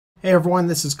Hey everyone,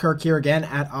 this is Kirk here again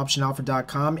at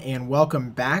OptionAlpha.com and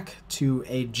welcome back to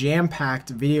a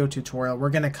jam-packed video tutorial. We're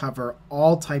going to cover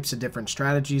all types of different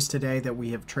strategies today that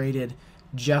we have traded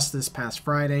just this past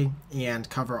Friday and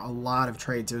cover a lot of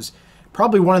trades. It was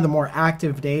probably one of the more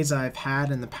active days I've had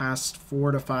in the past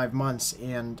 4 to 5 months,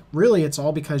 and really it's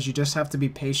all because you just have to be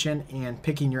patient and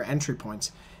picking your entry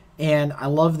points. And I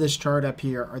love this chart up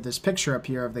here, or this picture up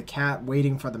here of the cat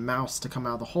waiting for the mouse to come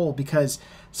out of the hole, because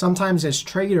sometimes as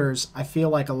traders, I feel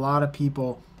like a lot of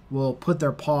people will put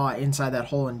their paw inside that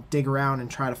hole and dig around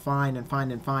and try to find,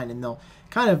 and they'll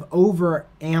kind of over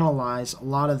analyze a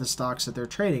lot of the stocks that they're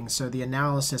trading. So the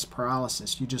analysis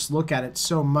paralysis, you just look at it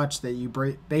so much that you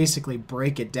basically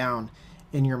break it down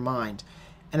in your mind.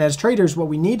 And as traders, what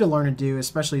we need to learn to do,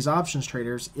 especially as options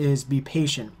traders, is be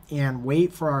patient and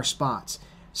wait for our spots.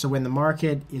 So when the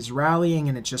market is rallying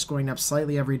and it's just going up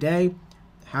slightly every day,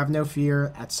 have no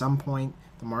fear. At some point,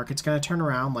 the market's going to turn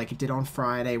around like it did on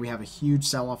Friday. We have a huge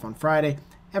sell-off on Friday.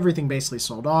 Everything basically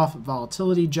sold off.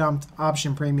 Volatility jumped.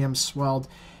 Option premiums swelled.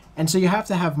 And so you have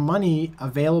to have money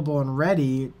available and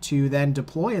ready to then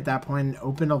deploy at that point and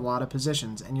open a lot of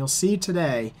positions. And you'll see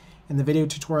today in the video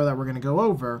tutorial that we're going to go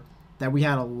over that we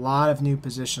had a lot of new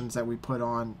positions that we put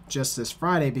on just this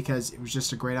Friday because it was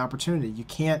just a great opportunity. You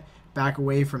can't back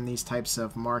away from these types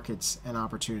of markets and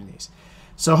opportunities.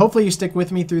 So hopefully you stick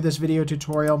with me through this video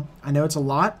tutorial. I know it's a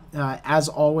lot. As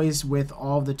always with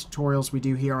all of the tutorials we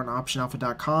do here on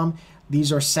OptionAlpha.com,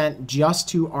 these are sent just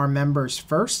to our members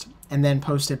first and then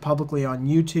posted publicly on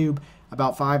YouTube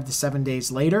about 5 to 7 days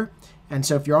later. And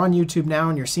so if you're on YouTube now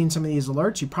and you're seeing some of these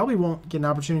alerts, you probably won't get an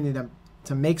opportunity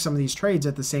to make some of these trades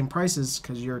at the same prices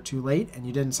because you're too late and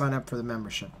you didn't sign up for the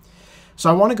membership. So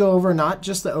I want to go over not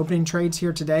just the opening trades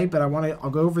here today, but I'll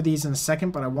go over these in a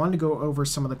second, but I wanted to go over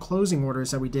some of the closing orders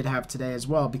that we did have today as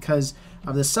well. Because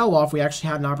of the sell-off, we actually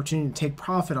had an opportunity to take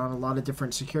profit on a lot of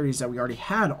different securities that we already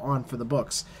had on for the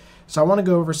books. So I want to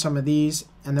go over some of these,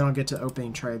 and then I'll get to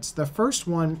opening trades. The first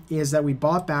one is that we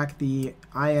bought back the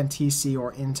INTC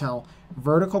or Intel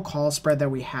vertical call spread that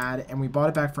we had, and we bought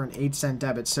it back for an 8-cent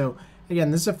debit. So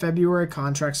again, this is a February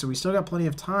contract, so we still got plenty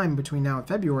of time between now and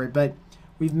February, but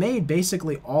we've made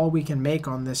basically all we can make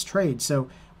on this trade. So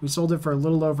we sold it for a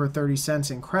little over 30 cents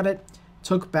in credit,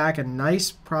 took back a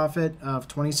nice profit of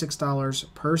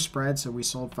 $26 per spread. So we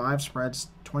sold 5 spreads,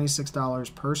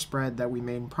 $26 per spread that we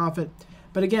made in profit.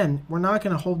 But again, we're not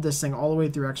going to hold this thing all the way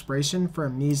through expiration for a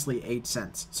measly 8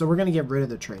 cents. So we're going to get rid of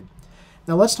the trade.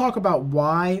 Now let's talk about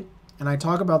why, and I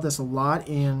talk about this a lot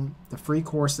in the free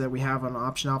course that we have on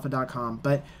OptionAlpha.com,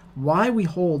 but why we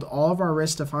hold all of our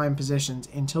risk-defined positions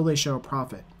until they show a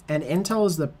profit. And Intel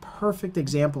is the perfect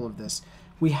example of this.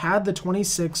 We had the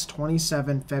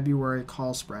 26-27 February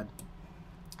call spread.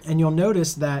 And you'll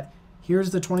notice that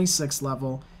here's the 26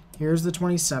 level, here's the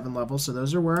 27 level, so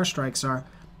those are where our strikes are.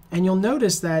 And you'll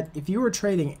notice that if you were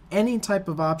trading any type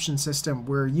of option system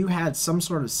where you had some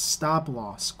sort of stop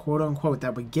loss, quote unquote,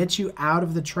 that would get you out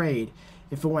of the trade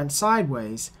if it went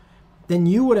sideways, then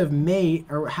you would have made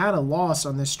or had a loss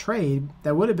on this trade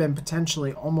that would have been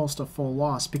potentially almost a full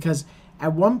loss, because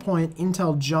at one point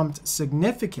Intel jumped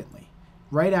significantly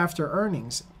right after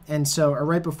earnings, and so, or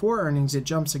right before earnings, it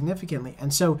jumped significantly,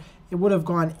 and so it would have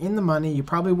gone in the money. You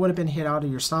probably would have been hit out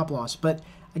of your stop loss. But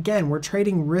again, we're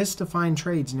trading risk-defined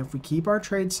trades, and if we keep our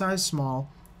trade size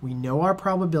small, we know our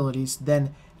probabilities,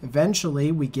 then eventually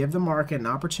we give the market an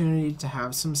opportunity to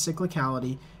have some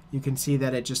cyclicality. You can see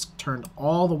that it just turned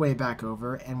all the way back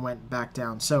over and went back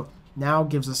down. So now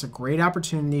gives us a great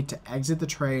opportunity to exit the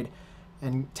trade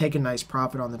and take a nice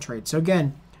profit on the trade. So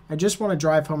again, I just want to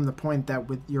drive home the point that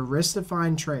with your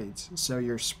risk-defined trades, so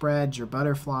your spreads, your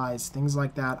butterflies, things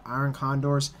like that, iron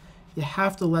condors, you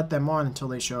have to let them on until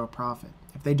they show a profit.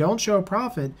 If they don't show a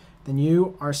profit, then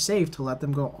you are safe to let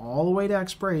them go all the way to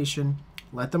expiration.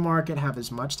 Let the market have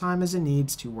as much time as it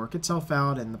needs to work itself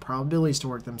out and the probabilities to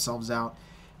work themselves out,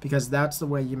 because that's the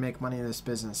way you make money in this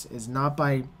business, is not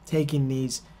by taking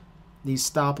these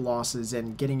stop losses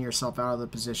and getting yourself out of the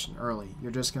position early.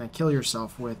 You're just going to kill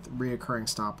yourself with reoccurring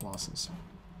stop losses.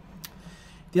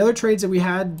 The other trades that we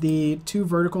had, the 2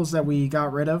 verticals that we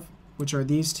got rid of, which are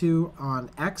these 2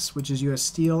 on X, which is US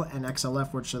Steel, and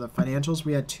XLF, which are the financials.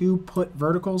 We had 2 put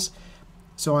verticals.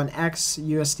 So on X,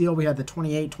 US Steel, we had the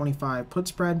 28.25 put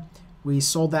spread. We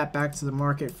sold that back to the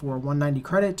market for $190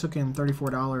 credit, took in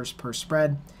 $34 per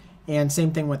spread. And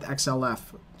same thing with XLF,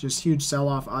 just huge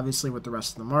sell-off, obviously, with the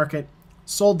rest of the market.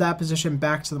 Sold that position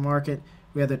back to the market.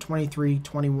 We had the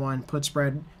 23.21 put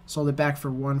spread, sold it back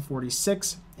for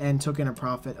 $146, and took in a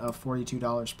profit of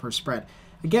 $42 per spread.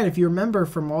 Again, if you remember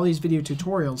from all these video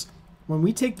tutorials, when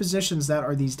we take positions that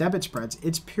are these debit spreads,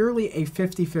 it's purely a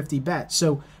 50-50 bet.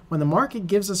 So when the market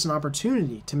gives us an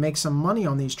opportunity to make some money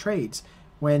on these trades,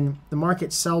 when the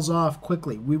market sells off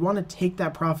quickly, we want to take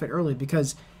that profit early,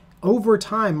 because over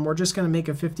time, we're just going to make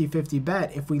a 50-50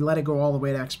 bet if we let it go all the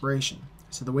way to expiration.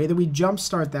 So the way that we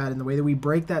jumpstart that and the way that we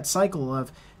break that cycle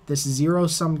of this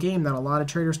zero-sum game that a lot of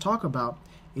traders talk about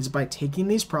is by taking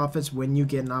these profits when you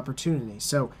get an opportunity.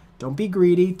 So don't be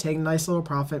greedy, take a nice little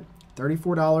profit.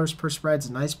 $34 per spread is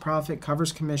a nice profit,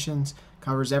 covers commissions,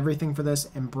 covers everything for this,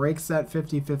 and breaks that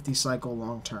 50-50 cycle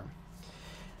long term.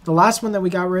 The last one that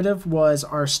we got rid of was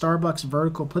our Starbucks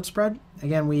vertical put spread.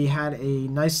 Again, we had a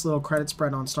nice little credit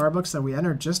spread on Starbucks that we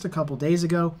entered just a couple days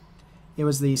ago. It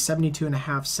was the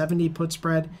 72.5-70 put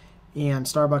spread, and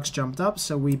Starbucks jumped up,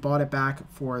 so we bought it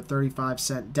back for a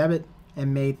 35-cent debit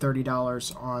and made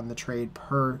 $30 on the trade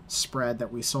per spread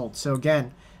that we sold. So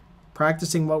again,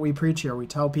 practicing what we preach here, we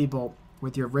tell people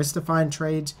with your risk-defined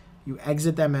trades, you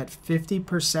exit them at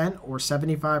 50% or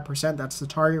 75%, that's the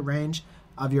target range,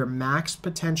 of your max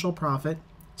potential profit.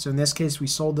 So in this case, we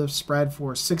sold the spread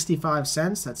for 65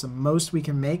 cents. That's the most we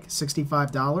can make,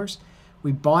 $65.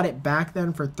 We bought it back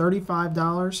then for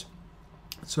 $35.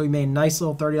 So we made a nice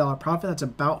little $30 profit. That's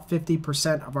about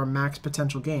 50% of our max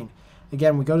potential gain.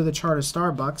 Again, we go to the chart of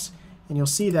Starbucks, and you'll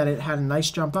see that it had a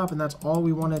nice jump up, and that's all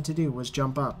we wanted to do was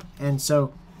jump up. And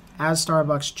so as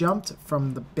Starbucks jumped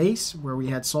from the base where we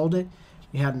had sold it,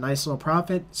 we had a nice little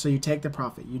profit, so you take the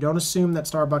profit. You don't assume that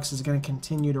Starbucks is going to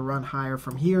continue to run higher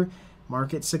from here.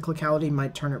 Market cyclicality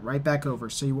might turn it right back over.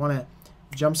 So you want to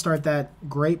jumpstart that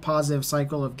great positive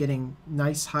cycle of getting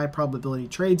nice high probability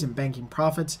trades and banking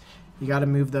profits. You got to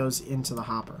move those into the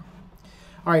hopper.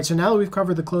 All right, so now that we've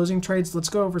covered the closing trades, let's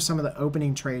go over some of the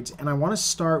opening trades. And I want to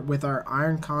start with our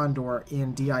Iron Condor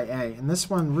in DIA. And this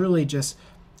one really just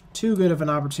too good of an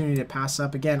opportunity to pass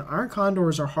up. Again, Iron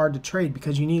Condors are hard to trade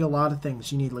because you need a lot of things.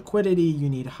 You need liquidity, you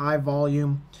need high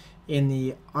volume in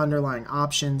the underlying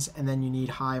options, and then you need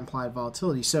high implied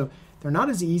volatility. So they're not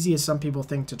as easy as some people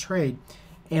think to trade.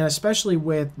 And especially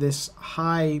with this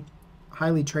highly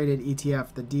traded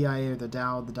ETF, the DIA or the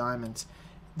Dow, the Diamonds,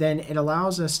 then it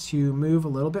allows us to move a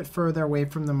little bit further away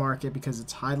from the market because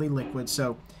it's highly liquid.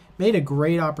 So made a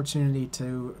great opportunity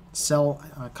to sell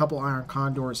a couple Iron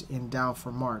Condors in Dow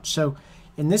for March. So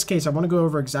in this case, I want to go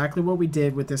over exactly what we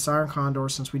did with this Iron Condor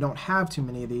since we don't have too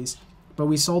many of these. But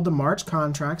we sold the March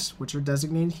contracts, which are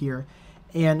designated here,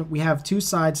 and we have two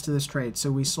sides to this trade.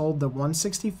 So we sold the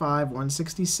 165,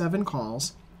 167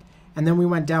 calls, and then we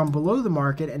went down below the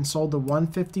market and sold the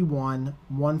 151,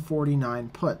 149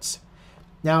 puts.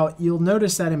 Now, you'll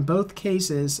notice that in both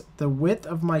cases, the width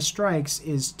of my strikes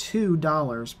is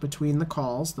 $2 between the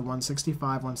calls, the 165,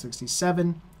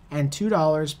 167, and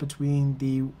 $2 between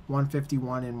the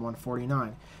 151 and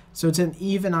 149. So it's an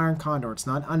even Iron Condor. It's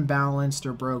not unbalanced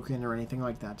or broken or anything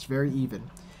like that. It's very even.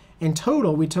 In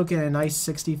total, we took in a nice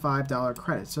 $65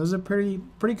 credit. So it was a pretty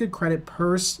good credit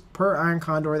per Iron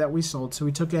Condor that we sold. So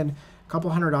we took in a couple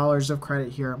 $100 of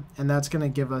credit here, and that's going to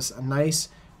give us a nice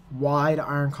wide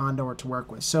Iron Condor to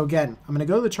work with. So again, I'm going to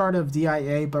go to the chart of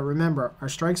DIA, but remember, our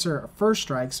first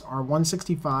strikes are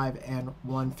 165 and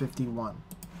 151.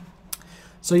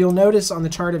 So you'll notice on the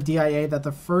chart of DIA that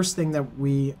the first thing that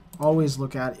we always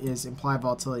look at is implied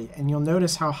volatility, and you'll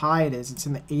notice how high it is. It's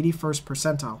in the 81st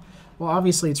percentile. Well,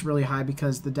 obviously it's really high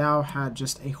because the Dow had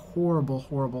just a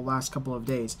horrible last couple of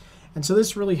days. And so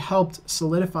this really helped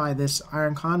solidify this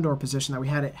Iron Condor position that we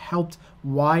had. It helped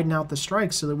widen out the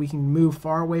strikes so that we can move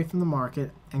far away from the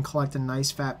market and collect a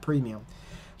nice fat premium.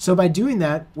 So by doing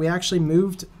that, we actually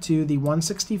moved to the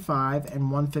 165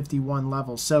 and 151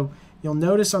 levels. So you'll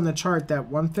notice on the chart that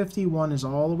 151 is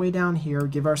all the way down here.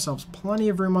 Give ourselves plenty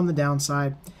of room on the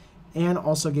downside, and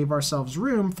also gave ourselves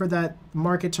room for that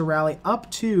market to rally up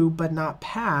to, but not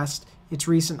past, its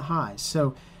recent highs.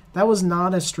 So that was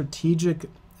not a strategic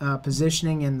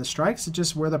positioning in the strikes. It's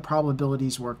just where the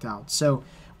probabilities worked out. So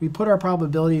we put our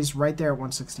probabilities right there at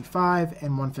 165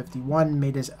 and 151,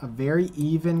 made us a very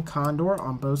even condor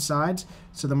on both sides.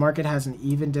 So the market has an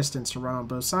even distance to run on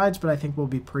both sides, but I think we'll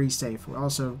be pretty safe. It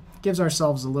also gives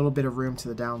ourselves a little bit of room to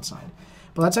the downside.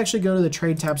 But let's actually go to the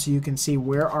trade tab so you can see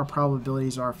where our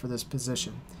probabilities are for this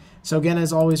position. So again,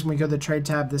 as always, when we go to the trade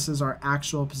tab, this is our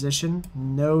actual position.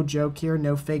 No joke here,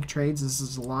 no fake trades. This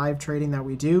is live trading that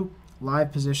we do,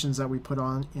 live positions that we put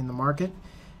on in the market.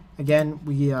 Again,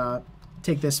 we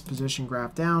take this position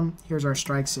graph down. Here's our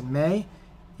strikes in May,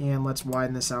 and let's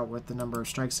widen this out with the number of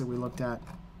strikes that we looked at.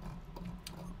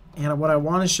 And what I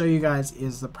want to show you guys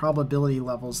is the probability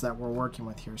levels that we're working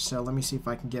with here. So let me see if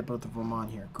I can get both of them on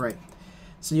here. Great.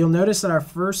 So you'll notice that our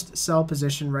first sell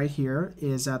position right here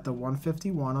is at the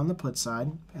 151 on the put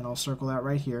side, and I'll circle that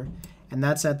right here, and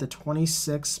that's at the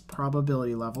 26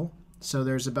 probability level. So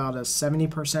there's about a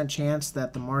 70% chance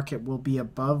that the market will be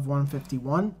above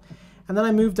 151. And then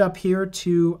I moved up here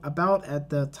to about, at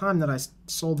the time that I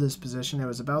sold this position, it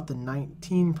was about the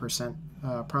 19%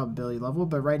 probability level,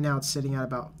 but right now it's sitting at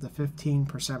about the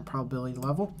 15% probability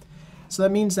level. So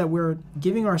that means that we're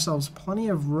giving ourselves plenty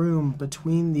of room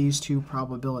between these two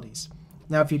probabilities.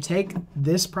 Now, if you take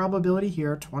this probability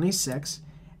here, 26,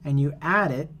 and you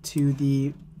add it to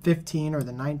the 15 or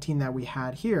the 19 that we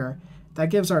had here, that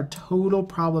gives our total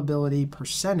probability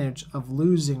percentage of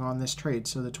losing on this trade.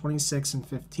 So the 26 and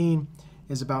 15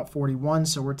 is about 41.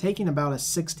 So we're taking about a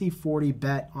 60-40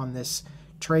 bet on this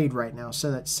trade right now. So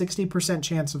that's 60%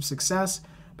 chance of success,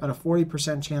 about a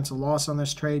 40% chance of loss on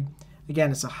this trade.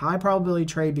 Again, it's a high probability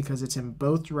trade because it's in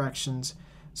both directions,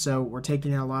 so we're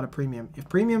taking in a lot of premium. If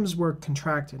premiums were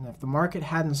contracted, and if the market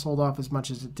hadn't sold off as much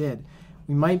as it did,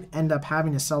 we might end up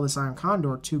having to sell this iron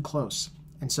condor too close,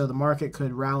 and so the market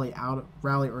could rally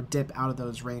or dip out of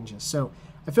those ranges. So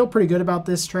I feel pretty good about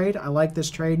this trade. I like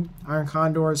this trade. Iron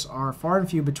condors are far and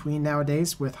few between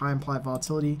nowadays with high implied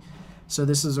volatility, so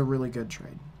this is a really good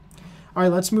trade. All right,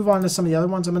 let's move on to some of the other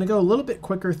ones. I'm going to go a little bit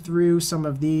quicker through some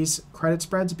of these credit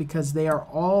spreads because they are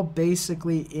all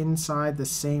basically inside the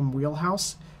same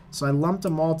wheelhouse. So I lumped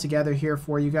them all together here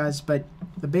for you guys. But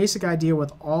the basic idea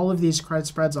with all of these credit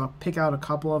spreads, I'll pick out a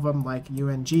couple of them like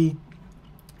UNG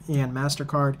and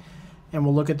MasterCard, and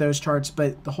we'll look at those charts.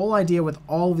 But the whole idea with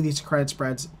all of these credit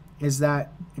spreads is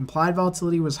that implied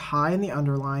volatility was high in the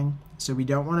underlying, so we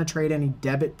don't want to trade any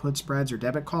debit put spreads or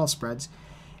debit call spreads.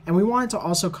 And we wanted to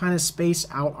also kind of space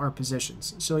out our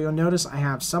positions. So you'll notice I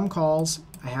have some calls,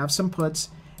 I have some puts,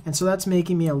 and so that's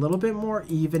making me a little bit more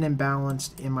even and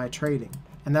balanced in my trading.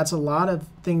 And that's a lot of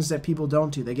things that people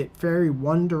don't do. They get very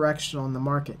one-directional in the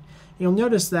market. You'll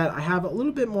notice that I have a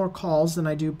little bit more calls than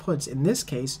I do puts in this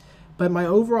case, but my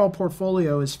overall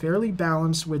portfolio is fairly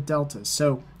balanced with deltas.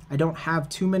 So I don't have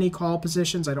too many call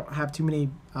positions, I don't have too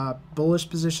many bullish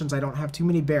positions, I don't have too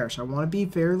many bearish. I want to be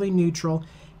fairly neutral.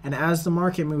 And as the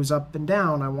market moves up and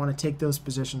down, I want to take those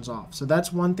positions off. So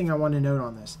that's one thing I want to note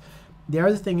on this. The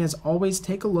other thing is always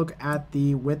take a look at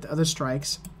the width of the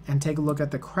strikes and take a look at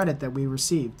the credit that we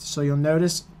received. So you'll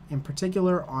notice in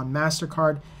particular on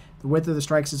MasterCard, the width of the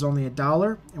strikes is only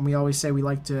 $1. And we always say we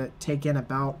like to take in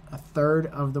about a third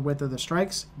of the width of the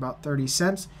strikes, about 30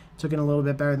 cents. Took in a little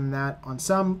bit better than that on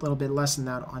some, a little bit less than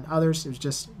that on others. It was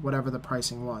just whatever the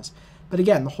pricing was. But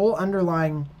again, the whole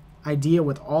underlying idea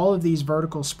with all of these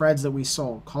vertical spreads that we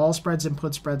sold, call spreads and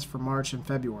put spreads for March and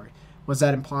February, was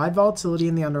that implied volatility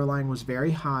in the underlying was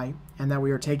very high and that we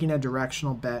were taking a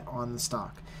directional bet on the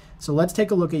stock. So let's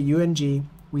take a look at UNG.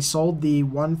 We sold the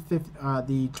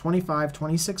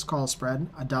 25-26 call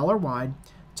spread, $1 wide,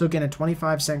 took in a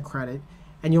 25-cent credit,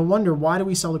 and you'll wonder, why do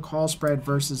we sell the call spread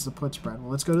versus the put spread? Well,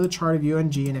 let's go to the chart of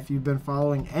UNG, and if you've been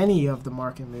following any of the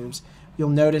market moves, you'll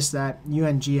notice that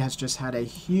UNG has just had a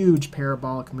huge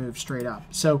parabolic move straight up.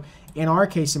 So in our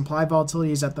case, implied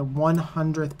volatility is at the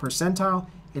 100th percentile.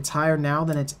 It's higher now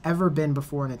than it's ever been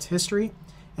before in its history.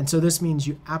 And so this means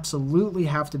you absolutely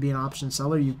have to be an option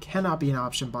seller. You cannot be an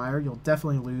option buyer. You'll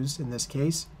definitely lose in this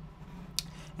case.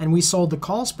 And we sold the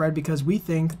call spread because we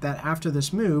think that after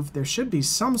this move, there should be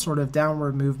some sort of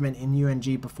downward movement in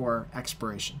UNG before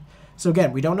expiration. So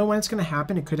again, we don't know when it's going to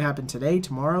happen. It could happen today,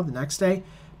 tomorrow, the next day.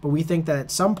 But we think that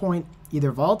at some point,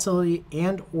 either volatility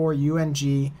and or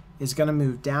UNG is going to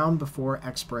move down before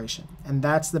expiration. And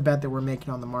that's the bet that we're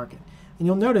making on the market. And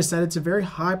you'll notice that it's a very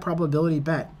high probability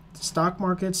bet. Stock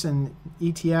markets and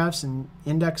ETFs and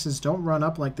indexes don't run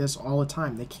up like this all the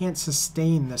time. They can't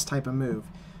sustain this type of move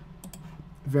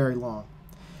very long.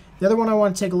 The other one I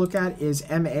want to take a look at is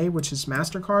MA, which is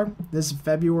MasterCard. This is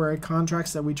February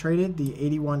contracts that we traded, the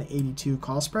 81.82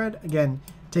 call spread. Again,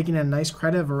 taking a nice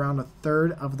credit of around a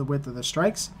third of the width of the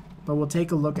strikes. But we'll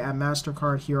take a look at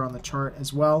MasterCard here on the chart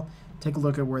as well. Take a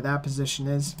look at where that position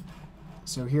is.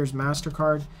 So here's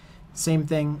MasterCard. Same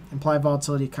thing, implied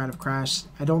volatility kind of crashed.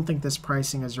 I don't think this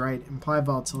pricing is right. Implied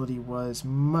volatility was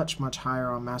much, much higher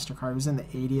on MasterCard. It was in the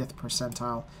 80th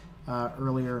percentile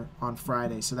earlier on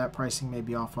Friday, so that pricing may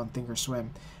be off on Thinkorswim.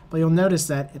 But you'll notice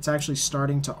that it's actually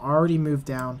starting to already move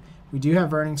down. We do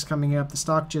have earnings coming up. The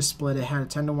stock just split. It had a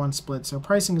 10-to-1 split, so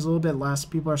pricing is a little bit less.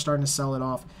 People are starting to sell it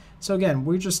off. So again,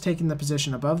 we're just taking the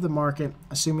position above the market,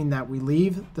 assuming that we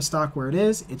leave the stock where it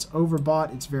is. It's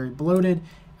overbought. It's very bloated.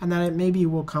 And that it maybe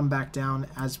will come back down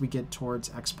as we get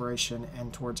towards expiration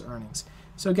and towards earnings.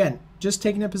 So again, just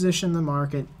taking a position in the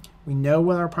market. We know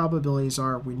what our probabilities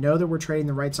are. We know that we're trading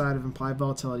the right side of implied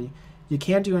volatility. You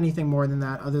can't do anything more than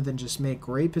that other than just make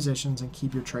great positions and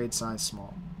keep your trade size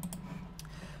small.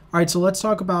 All right, so let's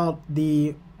talk about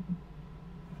the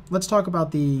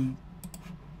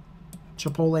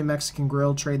Chipotle Mexican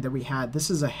Grill trade that we had. This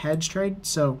is a hedge trade,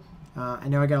 so I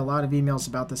know I got a lot of emails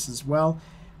about this as well.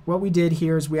 What we did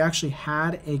here is we actually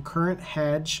had a current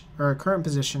hedge or a current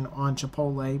position on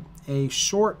Chipotle, a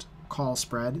short call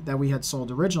spread that we had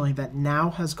sold originally that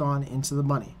now has gone into the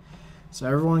money. So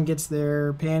everyone gets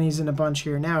their panties in a bunch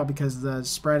here now because the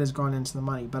spread has gone into the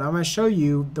money. But I'm going to show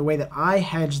you the way that I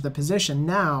hedge the position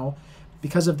now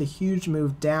because of the huge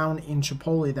move down in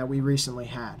Chipotle that we recently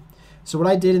had. So what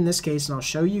I did in this case, and I'll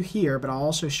show you here, but I'll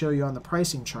also show you on the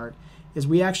pricing chart, is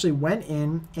we actually went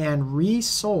in and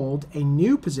resold a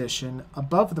new position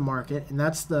above the market, and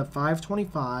that's the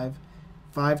 525,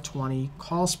 520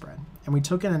 call spread. And we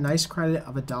took in a nice credit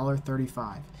of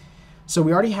 $1.35. So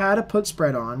we already had a put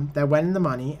spread on that went in the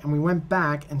money, and we went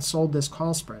back and sold this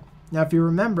call spread. Now, if you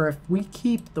remember, if we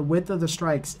keep the width of the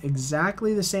strikes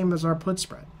exactly the same as our put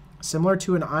spread, similar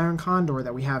to an iron condor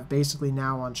that we have basically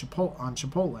now on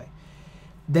Chipotle,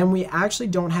 then we actually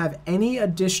don't have any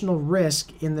additional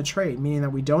risk in the trade, meaning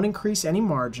that we don't increase any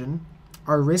margin.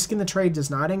 Our risk in the trade does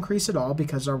not increase at all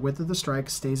because our width of the strike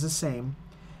stays the same,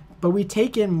 but we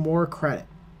take in more credit.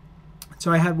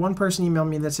 So I had one person email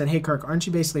me that said, hey, Kirk, aren't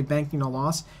you basically banking a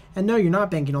loss? And no, you're not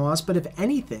banking a loss, but if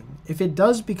anything, if it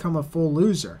does become a full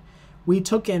loser, we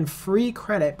took in free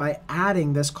credit by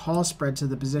adding this call spread to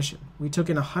the position. We took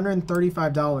in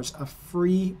 $135 of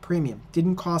free premium.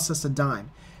 Didn't cost us a dime.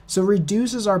 So it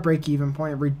reduces our break-even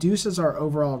point, it reduces our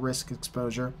overall risk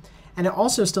exposure, and it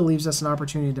also still leaves us an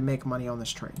opportunity to make money on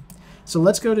this trade. So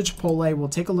let's go to Chipotle. We'll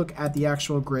take a look at the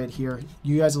actual grid here.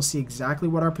 You guys will see exactly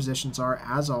what our positions are,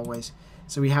 as always.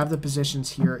 So we have the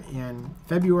positions here in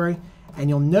February, and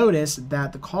you'll notice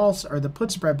that the calls or the put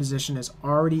spread position is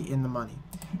already in the money.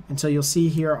 And so you'll see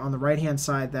here on the right-hand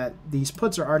side that these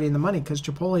puts are already in the money because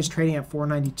Chipotle is trading at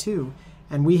 $4.92,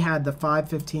 and we had the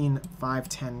 515,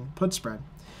 510 put spread.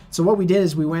 So what we did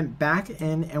is we went back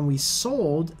in and we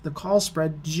sold the call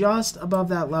spread just above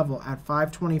that level at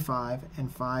 525 and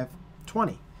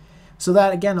 520. So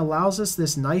that, again, allows us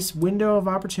this nice window of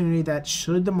opportunity that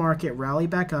should the market rally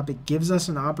back up, it gives us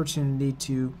an opportunity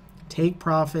to take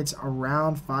profits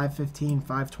around 515,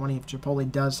 520 if Chipotle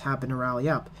does happen to rally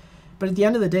up. But at the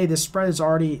end of the day, this spread has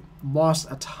already lost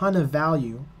a ton of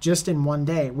value just in one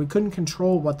day. We couldn't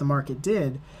control what the market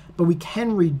did, but we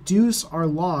can reduce our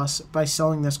loss by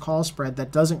selling this call spread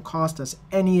that doesn't cost us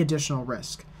any additional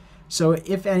risk. So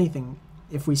if anything,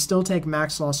 if we still take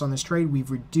max loss on this trade,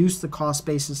 we've reduced the cost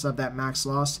basis of that max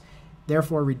loss,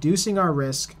 therefore reducing our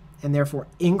risk and therefore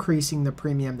increasing the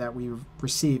premium that we've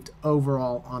received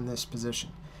overall on this position.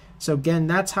 So again,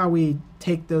 that's how we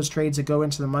take those trades that go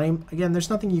into the money. Again, there's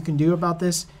nothing you can do about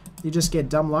this. You just get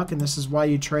dumb luck, and this is why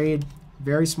you trade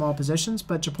very small positions,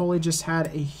 but Chipotle just had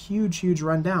a huge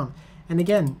run down. And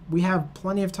again, we have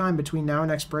plenty of time between now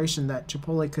and expiration that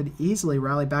Chipotle could easily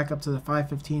rally back up to the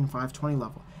 515, 520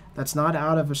 level. That's not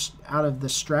out of the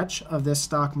stretch of this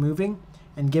stock moving,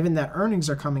 and given that earnings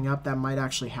are coming up, that might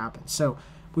actually happen. So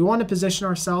we want to position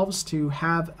ourselves to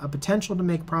have a potential to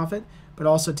make profit, but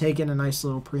also take in a nice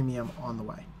little premium on the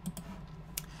way.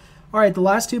 All right, the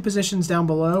last two positions down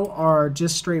below are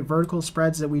just straight vertical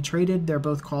spreads that we traded. They're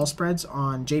both call spreads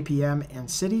on JPM and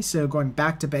Citi. So going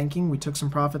back to banking, we took some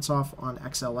profits off on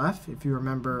XLF, if you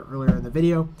remember earlier in the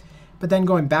video. But then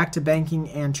going back to banking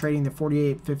and trading the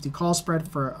 48.50 call spread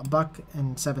for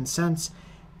 $1.07,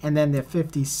 and then the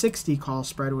 50.60 call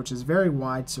spread, which is very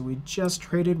wide. So we just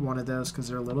traded one of those because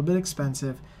they're a little bit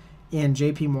expensive, in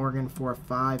JP Morgan for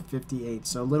 $5.58,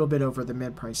 so a little bit over the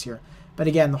mid price here. But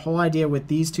again, the whole idea with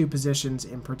these two positions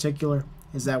in particular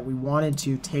is that we wanted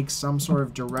to take some sort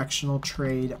of directional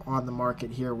trade on the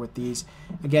market here with these.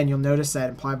 Again, you'll notice that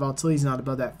implied volatility is not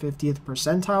above that 50th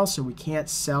percentile, so we can't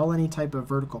sell any type of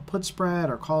vertical put spread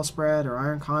or call spread or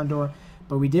iron condor,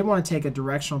 but we did want to take a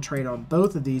directional trade on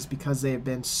both of these because they have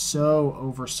been so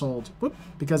oversold.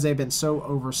 Because they've been so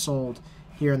oversold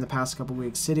here in the past couple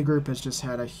weeks. Citigroup has just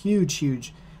had a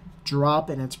huge drop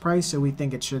in its price, so we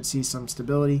think it should see some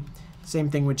stability. Same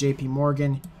thing with JP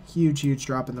Morgan, huge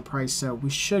drop in the price, so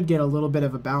we should get a little bit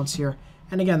of a bounce here.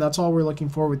 And again, that's all we're looking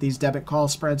for with these debit call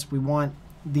spreads. We want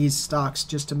these stocks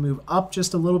just to move up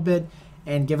just a little bit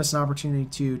and give us an opportunity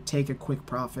to take a quick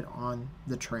profit on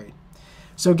the trade.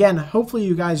 So again, hopefully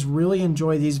you guys really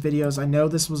enjoy these videos. I know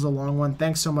this was a long one.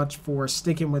 Thanks so much for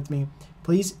sticking with me.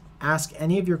 Please Ask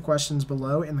any of your questions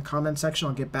below in the comment section.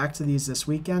 I'll get back to these this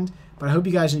weekend. But I hope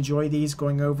you guys enjoy these,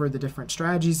 going over the different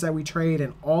strategies that we trade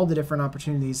and all the different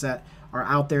opportunities that are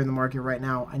out there in the market right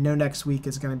now. I know next week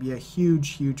is going to be a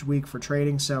huge week for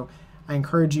trading, so I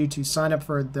encourage you to sign up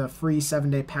for the free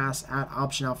 7-day pass at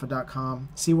optionalpha.com.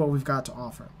 See what we've got to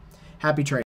offer. Happy trading.